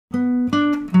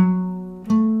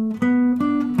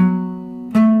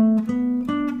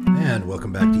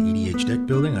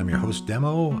Ghost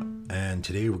demo, and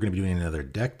today we're going to be doing another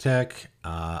deck tech.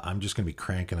 I'm just going to be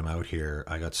cranking them out here.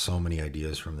 I got so many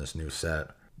ideas from this new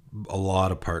set. A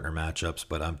lot of partner matchups,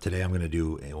 but today I'm going to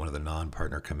do one of the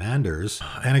non-partner commanders.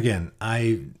 And again,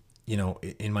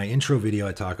 in my intro video,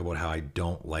 I talk about how I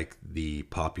don't like the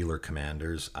popular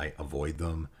commanders. I avoid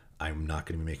them. I'm not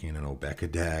going to be making an Obeka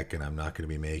deck, and I'm not going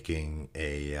to be making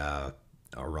a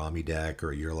Rami deck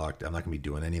or a Yearlock. I'm not going to be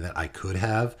doing any of that. I could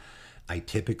have. I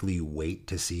typically wait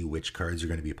to see which cards are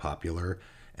going to be popular,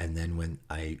 and then when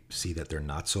I see that they're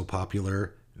not so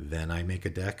popular, then I make a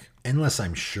deck. Unless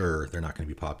I'm sure they're not going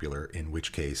to be popular, in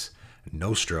which case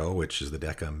Gnostro, which is the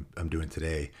deck I'm doing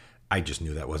today, I just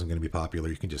knew that wasn't going to be popular.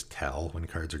 You can just tell when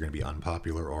cards are going to be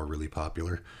unpopular or really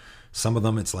popular. Some of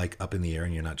them it's like up in the air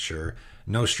and you're not sure.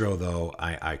 Gnostro, though,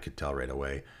 I could tell right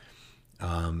away.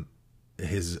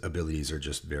 His abilities are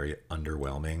just very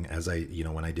underwhelming. As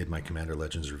when I did my Commander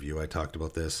Legends review, I talked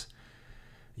about this.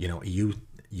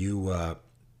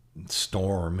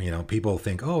 Storm, people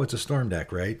think, oh, it's a Storm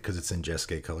deck, right? Because it's in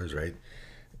Jeskai colors, right?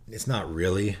 It's not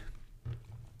really.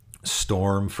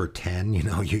 Storm for 10,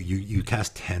 you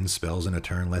cast 10 spells in a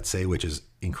turn, let's say, which is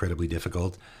incredibly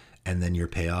difficult, and then your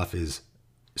payoff is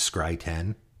scry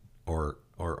 10, or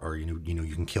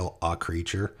you can kill a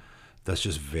creature. That's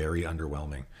just very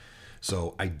underwhelming.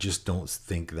 So I just don't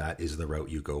think that is the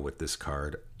route you go with this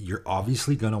card. You're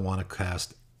obviously going to want to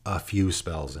cast a few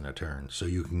spells in a turn so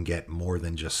you can get more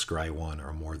than just scry 1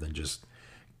 or more than just,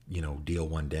 deal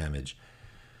 1 damage.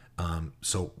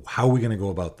 So how are we going to go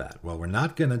about that? Well, we're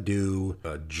not going to do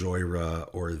a Joyra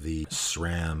or the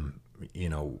SRAM,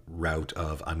 route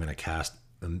of I'm going to cast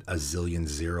a zillion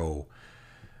 0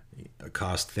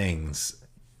 cost things.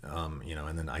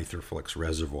 And then Aetherflux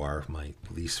Reservoir, my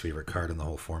least favorite card in the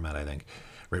whole format, I think.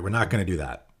 Right, we're not going to do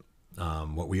that.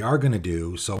 What we are going to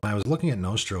do, so when I was looking at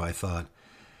Gnostro, I thought,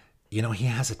 he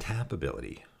has a tap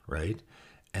ability, right?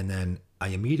 And then I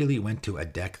immediately went to a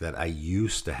deck that I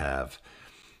used to have.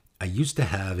 I used to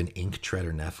have an Ink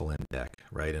Treader Nephilim deck,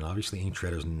 right? And obviously Ink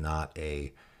Treader is not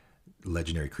a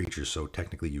legendary creature, so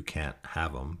technically you can't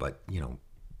have them. But,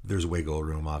 there's wiggle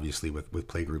room, obviously, with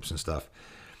play groups and stuff.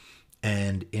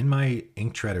 And in my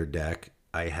Ink Treader deck,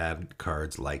 I had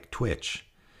cards like Twitch.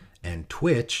 And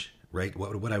Twitch, right,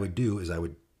 what I would do is I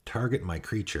would target my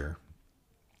creature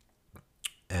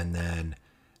and then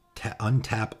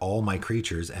untap all my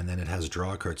creatures, and then it has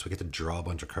draw cards, so we get to draw a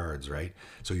bunch of cards, right?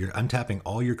 So you're untapping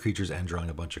all your creatures and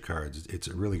drawing a bunch of cards. It's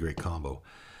a really great combo.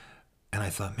 And I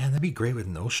thought, man, that'd be great with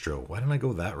Gnostro. Why don't I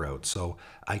go that route? So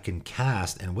I can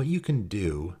cast, and what you can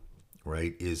do,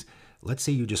 right, is let's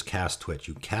say you just cast Twitch.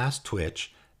 You cast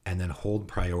Twitch and then hold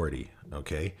priority,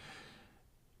 okay?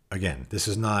 Again, this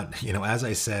is not, as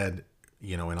I said,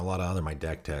 in a lot of other my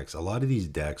deck techs, a lot of these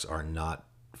decks are not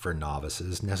for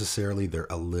novices necessarily. They're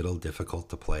a little difficult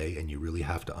to play, and you really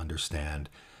have to understand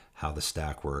how the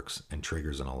stack works and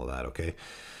triggers and all of that, okay?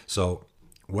 So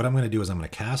what I'm going to do is I'm going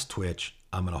to cast Twitch.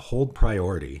 I'm going to hold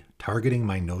priority, targeting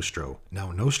my Gnostro.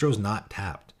 Now, Nostro's not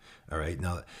tapped. All right.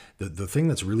 Now, the thing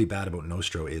that's really bad about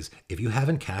Gnostro is if you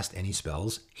haven't cast any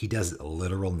spells, he does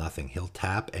literal nothing. He'll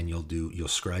tap and you'll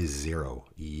scry 0.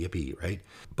 Yippee, right?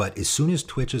 But as soon as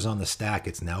Twitch is on the stack,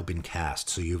 it's now been cast.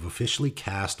 So you've officially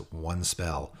cast 1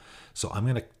 spell. So I'm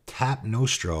going to tap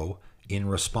Gnostro in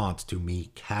response to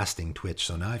me casting Twitch.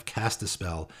 So now I've cast a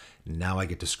spell. Now I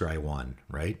get to scry 1,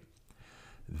 right?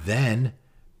 Then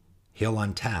he'll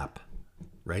untap.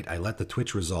 Right? I let the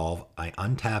Twitch resolve. I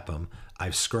untap him.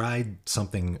 I've scried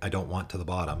something I don't want to the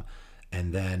bottom.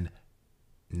 And then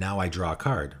now I draw a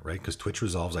card, right? Because Twitch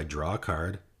resolves, I draw a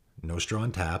card.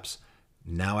 Gnostro untaps.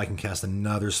 Now I can cast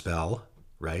another spell,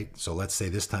 right? So let's say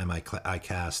this time I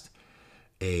cast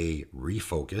a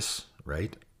Refocus,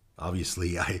 right?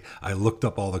 Obviously, I looked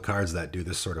up all the cards that do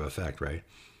this sort of effect, right?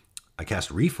 I cast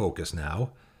Refocus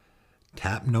now.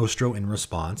 Tap Gnostro in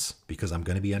response because I'm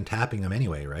going to be untapping him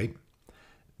anyway, right?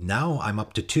 Now I'm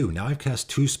up to 2. Now I've cast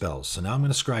 2 spells. So now I'm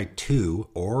going to scry 2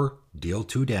 or deal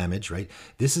 2 damage, right?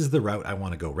 This is the route I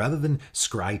want to go. Rather than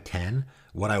scry 10,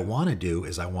 what I want to do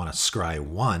is I want to scry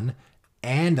 1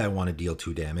 and I want to deal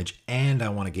 2 damage and I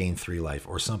want to gain 3 life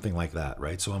or something like that,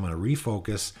 right? So I'm going to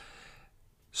refocus,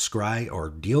 scry or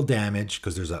deal damage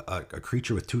because there's a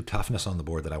creature with 2 toughness on the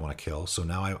board that I want to kill. So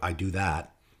now I do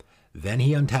that. Then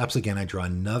he untaps again. I draw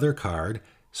another card.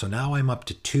 So now I'm up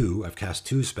to 2. I've cast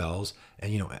 2 spells.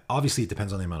 And, obviously it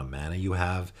depends on the amount of mana you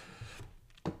have.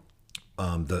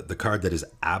 The card that is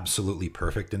absolutely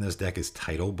perfect in this deck is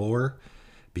Tidal Bore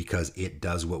because it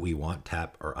does what we want,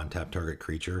 tap or untap target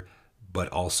creature. But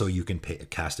also you can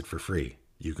cast it for free.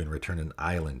 You can return an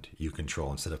island you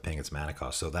control instead of paying its mana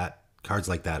cost. So that Cards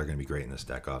like that are going to be great in this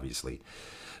deck, obviously.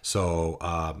 So,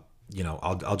 you know,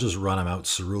 I'll just run them out.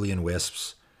 Cerulean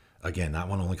Wisps. Again, that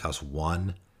one only costs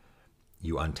 1.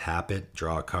 You untap it,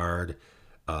 draw a card.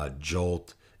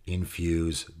 Jolt,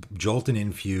 Infuse. Jolt and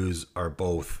Infuse are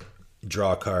both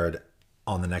draw a card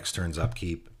on the next turn's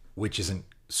upkeep, which isn't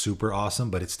super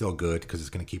awesome, but it's still good because it's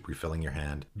going to keep refilling your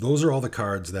hand. Those are all the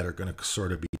cards that are going to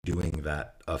sort of be doing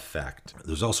that effect.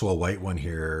 There's also a white one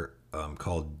here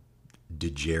called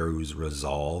Digeru's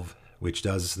Resolve, which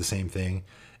does the same thing.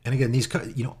 And again, these,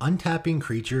 you know, untapping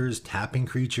creatures, tapping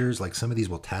creatures, like some of these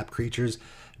will tap creatures.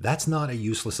 That's not a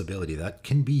useless ability. That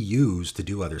can be used to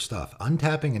do other stuff.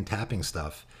 Untapping and tapping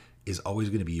stuff is always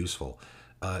going to be useful.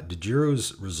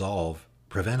 Digeru's Resolve,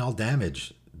 prevent all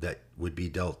damage that would be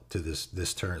dealt to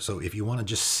this turn. So if you want to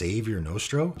just save your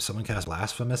Nostro, someone casts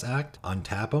Blasphemous Act,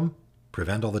 untap them,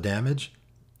 prevent all the damage,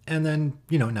 and then,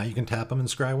 you know, now you can tap them and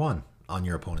scry 1 on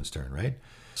your opponent's turn, right?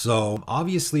 So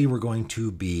obviously we're going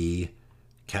to be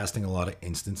casting a lot of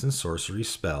instants and sorcery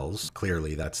spells.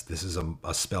 Clearly, this is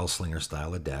a spell slinger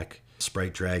style of deck.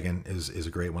 Sprite Dragon is a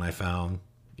great one I found,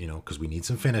 you know, because we need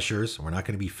some finishers. We're not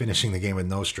going to be finishing the game with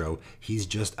Nostro. He's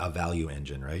just a value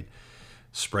engine, right?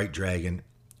 Sprite Dragon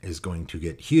is going to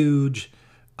get huge.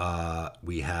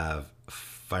 We have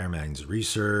Fireman's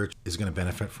Research is going to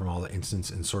benefit from all the instants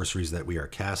and sorceries that we are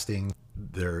casting.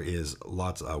 There is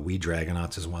lots of We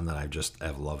Dragonauts is one that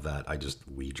I've loved that.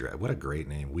 What a great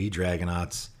name. We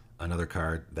Dragonauts, another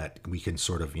card that we can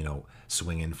sort of, you know,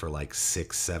 swing in for like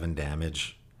 6, 7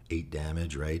 damage, 8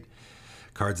 damage, right?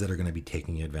 Cards that are going to be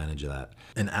taking advantage of that.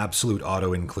 An absolute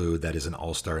auto include that is an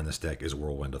all-star in this deck is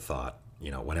Whirlwind of Thought.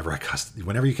 You know, whenever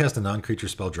you cast a non-creature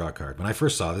spell, draw a card. When I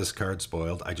first saw this card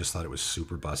spoiled, I just thought it was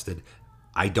super busted.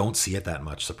 I don't see it that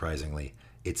much, surprisingly.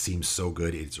 It seems so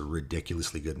good. It's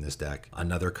ridiculously good in this deck.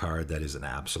 Another card that is an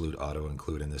absolute auto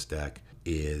include in this deck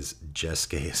is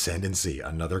Jeskai Ascendancy.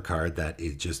 Another card that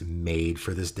is just made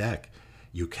for this deck.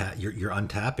 You're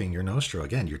untapping your Nostro.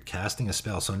 Again, you're casting a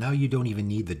spell. So now you don't even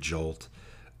need the Jolt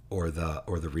or the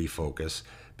Refocus,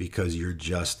 because you're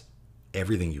just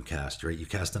everything you cast, right? You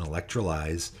cast an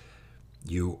Electrolyze.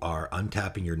 You are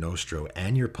untapping your Nostro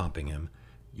and you're pumping him.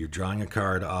 You're drawing a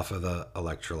card off of the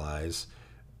Electrolyze.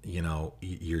 You know,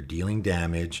 you're dealing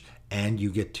damage, and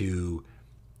you get to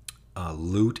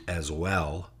loot as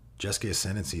well. Jeskai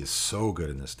Ascendancy is so good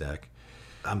in this deck.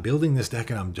 I'm building this deck,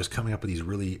 and I'm just coming up with these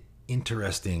really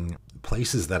interesting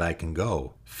places that I can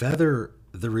go. Feather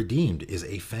the Redeemed is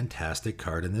a fantastic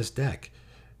card in this deck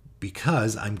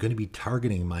because I'm going to be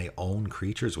targeting my own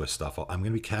creatures with stuff. I'm going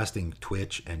to be casting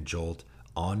Twitch and Jolt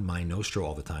on my Nostro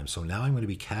all the time. So now I'm going to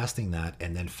be casting that,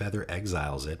 and then Feather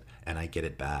exiles it, and I get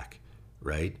it back.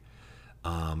 Right?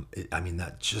 I mean,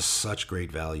 that's just such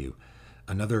great value.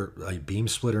 Another Beam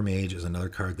Splitter Mage is another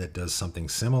card that does something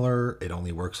similar. It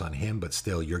only works on him, but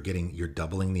still you're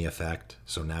doubling the effect.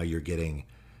 So now you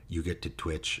get to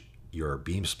Twitch your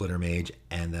Beam Splitter Mage,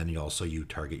 and then you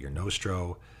target your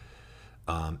Nostro.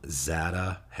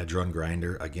 Zada, Hedron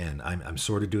Grinder. Again, I'm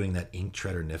sort of doing that Ink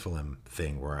Treader Niflheim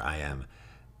thing where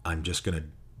I'm just gonna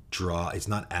draw. It's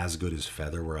not as good as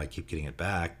Feather where I keep getting it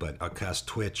back, but I'll cast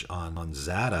Twitch on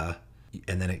Zada,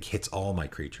 and then it hits all my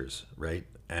creatures, right?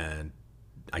 And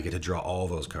I get to draw all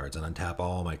those cards and untap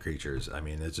all my creatures. I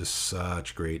mean, it's just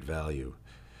such great value.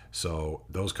 So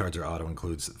those cards are auto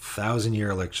includes.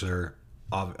 1,000-Year Elixir.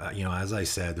 You know, as I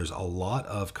said, there's a lot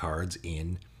of cards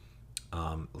in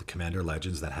Commander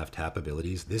Legends that have tap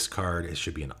abilities. This card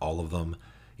should be in all of them.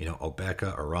 You know,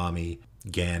 Obeka, Arami,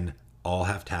 Gen, all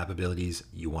have tap abilities.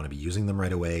 You want to be using them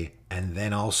right away. And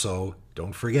then also,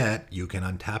 don't forget, you can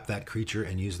untap that creature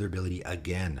and use their ability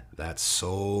again. That's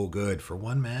so good. For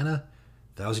 1 mana,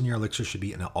 1,000-Year Elixir should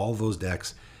be in all those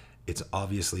decks. It's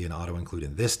obviously an auto include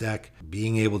in this deck.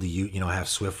 Being able to have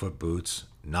Swiftfoot Boots,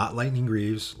 not Lightning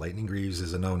Greaves. Lightning Greaves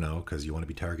is a no-no because you want to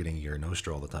be targeting your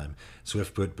Nostro all the time.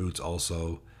 Swiftfoot Boots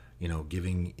also, you know,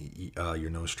 giving your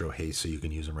Nostro haste so you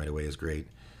can use them right away is great.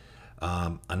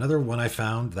 Another one I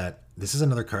found that this is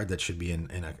another card that should be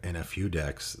in a few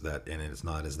decks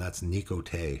that's Nico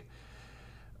Tay.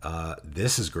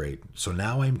 This is great. So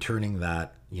now I'm turning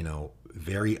that, you know,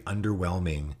 very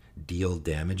underwhelming deal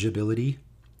damage ability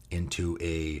into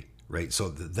a right. So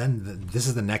this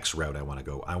is the next route I want to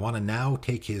go. I want to now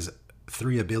take his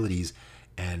 3 abilities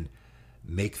and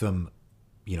make them,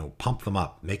 you know, pump them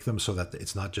up, make them so that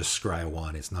it's not just scry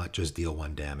 1, it's not just deal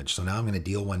 1 damage. So now I'm going to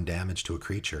deal 1 damage to a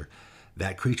creature.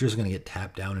 That creature is going to get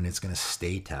tapped down and it's going to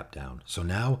stay tapped down. So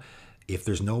now if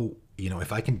there's no, you know,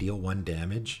 if I can deal 1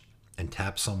 damage and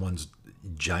tap someone's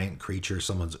giant creature,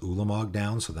 someone's Ulamog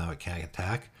down so now it can't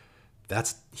attack,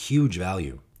 that's huge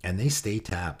value. and they stay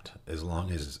tapped as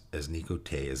long as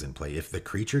Nicote is in play.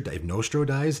 If Nostro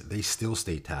dies, they still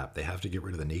stay tapped. They have to get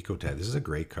rid of the Nicote. This is a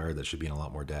great card that should be in a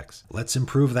lot more decks. Let's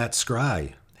improve that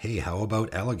Scry. Hey, how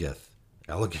about Elegith?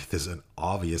 Elegith is an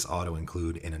obvious auto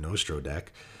include in a Nostro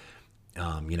deck.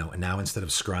 And now instead of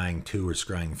scrying 2 or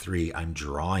scrying 3, I'm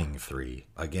drawing 3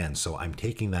 again. So I'm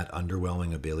taking that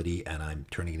underwhelming ability and I'm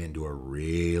turning it into a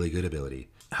really good ability.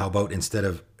 How about instead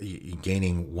of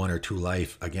gaining 1 or 2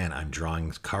 life, again, I'm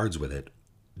drawing cards with it.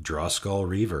 Draw Skull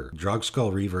Reaver. Draw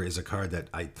Skull Reaver is a card that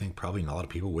I think probably a lot of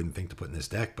people wouldn't think to put in this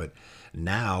deck, but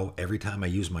now every time I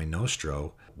use my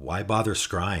Nostro, why bother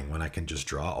scrying when I can just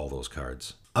draw all those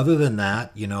cards? Other than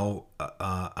that,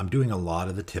 I'm doing a lot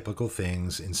of the typical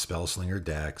things in Spellslinger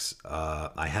decks.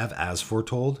 I have As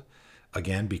Foretold,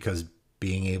 again, because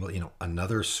being able,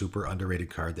 another super underrated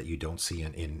card that you don't see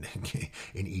in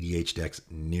EDH decks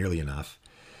nearly enough.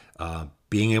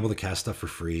 Being able to cast stuff for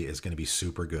free is going to be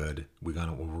super good. We're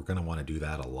gonna want to do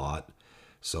that a lot.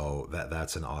 So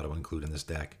that's an auto include in this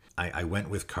deck. I went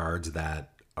with cards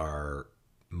that are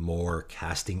more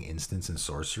casting instants and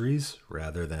sorceries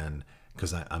rather than,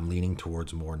 because I'm leaning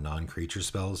towards more non-creature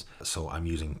spells. So I'm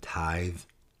using Tithe,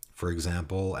 for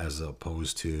example, as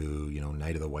opposed to,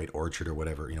 Knight of the White Orchard or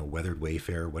whatever, Weathered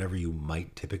Wayfarer, whatever you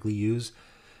might typically use.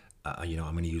 I'm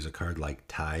going to use a card like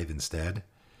Tithe instead,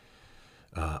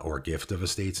 or Gift of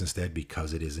Estates instead,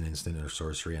 because it is an instant or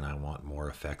sorcery and I want more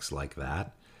effects like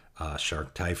that.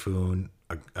 Shark Typhoon,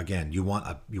 again, you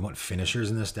want finishers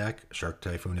in this deck. Shark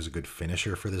Typhoon is a good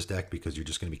finisher for this deck because you're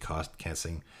just going to be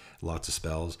casting lots of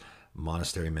spells.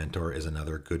 Monastery Mentor is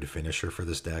another good finisher for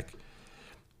this deck.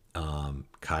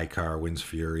 Kaikar, Wind's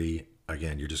Fury,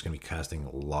 again, you're just going to be casting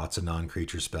lots of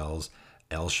non-creature spells.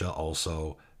 Elsha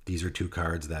also. These are 2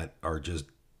 cards that are just,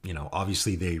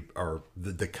 obviously they are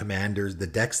the commanders, the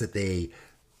decks that they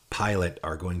pilot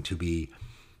are going to be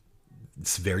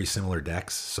very similar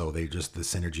decks, so the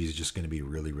synergy is just going to be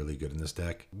really, really good in this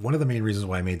deck. One of the main reasons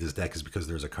why I made this deck is because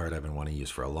there's a card I've been wanting to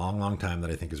use for a long, long time that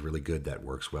I think is really good that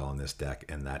works well in this deck,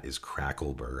 and that is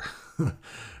Cracklebur.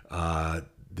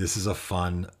 This is a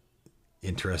fun,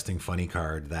 interesting, funny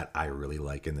card that I really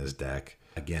like in this deck.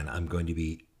 Again,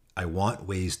 I want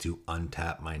ways to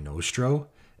untap my Nostro,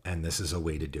 and this is a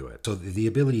way to do it. So the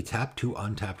ability tap 2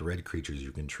 untapped red creatures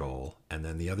you control, and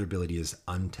then the other ability is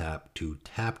untap 2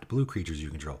 tapped blue creatures you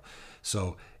control.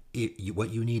 So what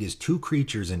you need is 2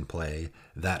 creatures in play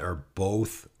that are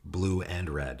both blue and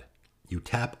red. You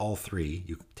tap all 3.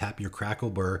 You tap your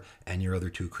Cracklebur and your other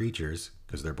 2 creatures,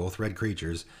 because they're both red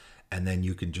creatures, and then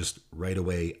you can just right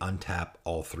away untap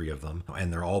all 3 of them,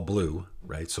 and they're all blue,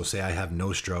 right? So say I have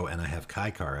Nostro and I have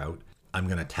Kaikar out. I'm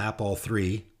going to tap all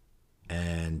 3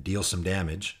 and deal some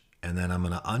damage, and then I'm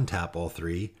going to untap all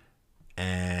 3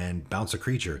 and bounce a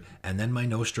creature, and then my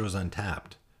Nostro is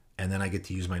untapped, and then I get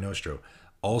to use my Nostro.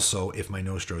 Also, if my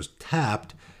Nostro is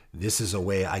tapped, this is a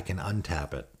way I can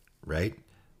untap it, right?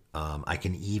 I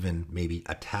can even maybe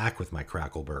attack with my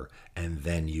Cracklebur and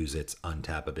then use its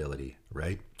untap ability,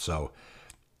 right? So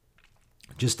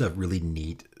just a really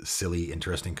neat, silly,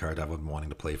 interesting card I've been wanting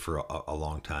to play for a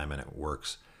long time, and it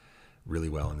works really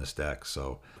well in this deck.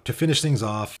 So to finish things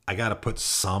off, I got to put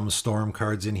some Storm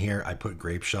cards in here. I put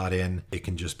Grape Shot in. It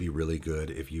can just be really good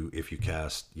if you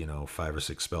cast 5 or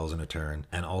 6 spells in a turn.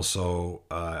 And also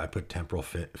I put Temporal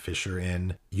Fissure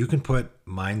in. You can put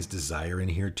Mind's Desire in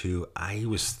here too. I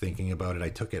was thinking about it. I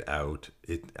took it out.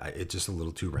 It's just a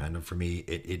little too random for me.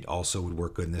 It also would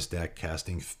work good in this deck,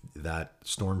 casting that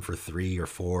Storm for 3 or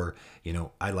 4.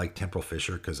 I like Temporal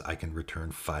Fissure because I can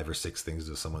return 5 or 6 things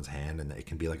to someone's hand, and it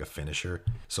can be like a finisher.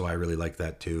 So I really like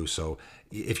that too. So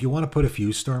if you want to put a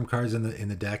few Storm cards in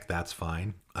the deck, that's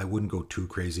fine. I wouldn't go too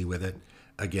crazy with it.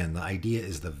 Again, the idea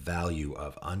is the value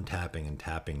of untapping and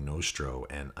tapping Nostro,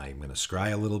 and I'm going to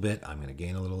scry a little bit. I'm going to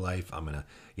gain a little life. I'm going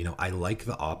to, I like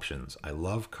the options. I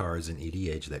love cards in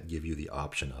EDH that give you the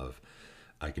option of,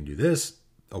 I can do this.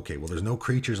 Okay, well, there's no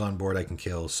creatures on board I can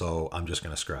kill, so I'm just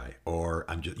going to scry. Or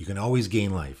you can always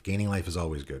gain life. Gaining life is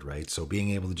always good, right? So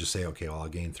being able to just say, okay, well, I'll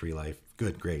gain 3 life.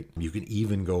 Good, great. You can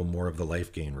even go more of the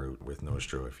life gain route with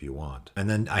Nostro if you want. And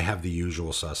then I have the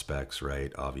usual suspects,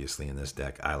 right? Obviously in this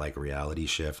deck, I like Reality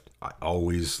Shift. I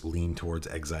always lean towards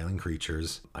exiling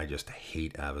creatures. I just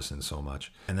hate Avacyn so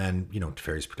much. And then,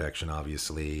 Teferi's Protection,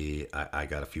 obviously. I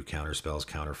got a few counter spells.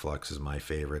 Counterflux is my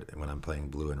favorite when I'm playing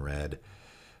blue and red.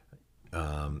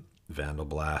 Vandal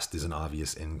Blast is an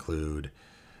obvious include.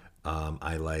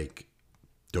 I like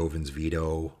Dovin's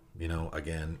Veto.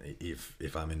 Again,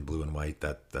 if I'm in blue and white,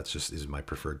 that's just is my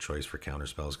preferred choice for counter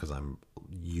spells because I'm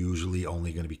usually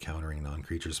only going to be countering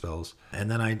non-creature spells.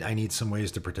 And then I need some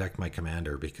ways to protect my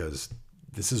commander because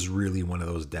this is really one of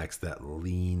those decks that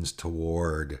leans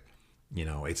toward,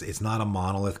 it's not a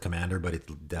monolith commander, but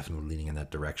it's definitely leaning in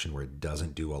that direction where it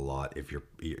doesn't do a lot if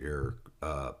your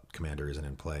commander isn't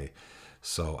in play.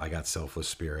 So I got Selfless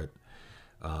Spirit.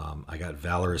 I got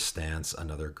Valorous Stance,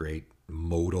 another great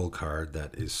modal card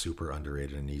that is super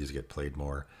underrated and needs to get played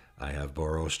more. I have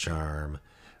Boros Charm.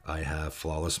 I have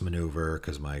Flawless Maneuver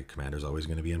because my commander's always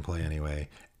going to be in play anyway.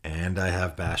 And I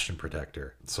have Bastion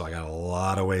Protector. So I got a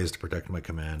lot of ways to protect my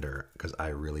commander because I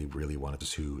really, really wanted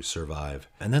to survive.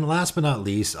 And then last but not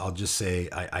least, I'll just say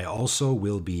I also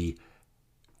will be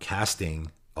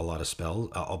casting a lot of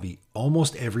spells. I'll be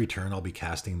almost every turn I'll be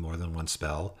casting more than one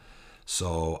spell.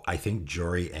 So I think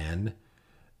Jory N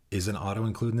is an auto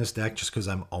include in this deck just because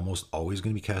I'm almost always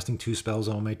going to be casting 2 spells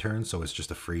on my turn, so it's just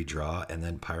a free draw. And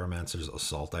then Pyromancer's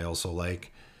Assault I also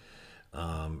like.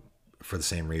 For the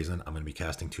same reason, I'm going to be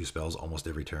casting 2 spells almost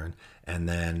every turn. And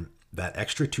then that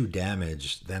extra 2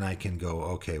 damage, then I can go,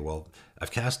 okay, well,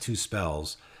 I've cast 2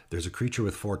 spells. There's a creature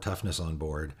with 4 toughness on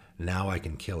board. Now I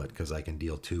can kill it because I can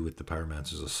deal 2 with the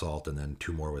Pyromancer's Assault and then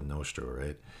 2 more with Gnostro,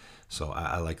 right? So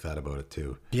I like that about it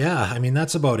too. Yeah, I mean,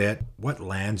 that's about it. What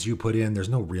lands you put in, there's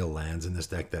no real lands in this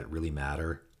deck that really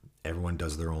matter. Everyone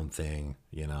does their own thing.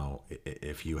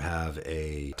 If you have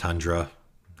a Tundra,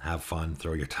 have fun,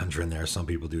 throw your Tundra in there. Some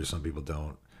people do, some people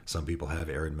don't. Some people have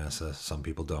Arid Mesa, some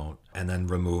people don't. And then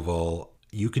removal,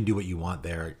 you can do what you want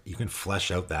there. You can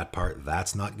flesh out that part.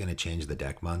 That's not going to change the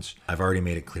deck much. I've already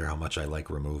made it clear how much I like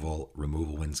removal.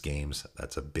 Removal wins games.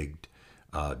 That's a big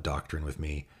doctrine with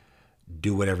me.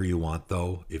 Do whatever you want,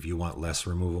 though. If you want less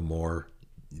removal, more,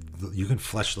 you can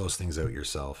flesh those things out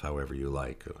yourself however you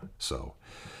like. So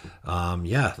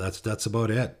yeah, that's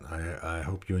about it. I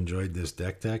hope you enjoyed this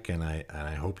deck, and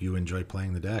I hope you enjoy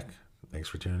playing the deck. Thanks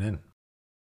for tuning in.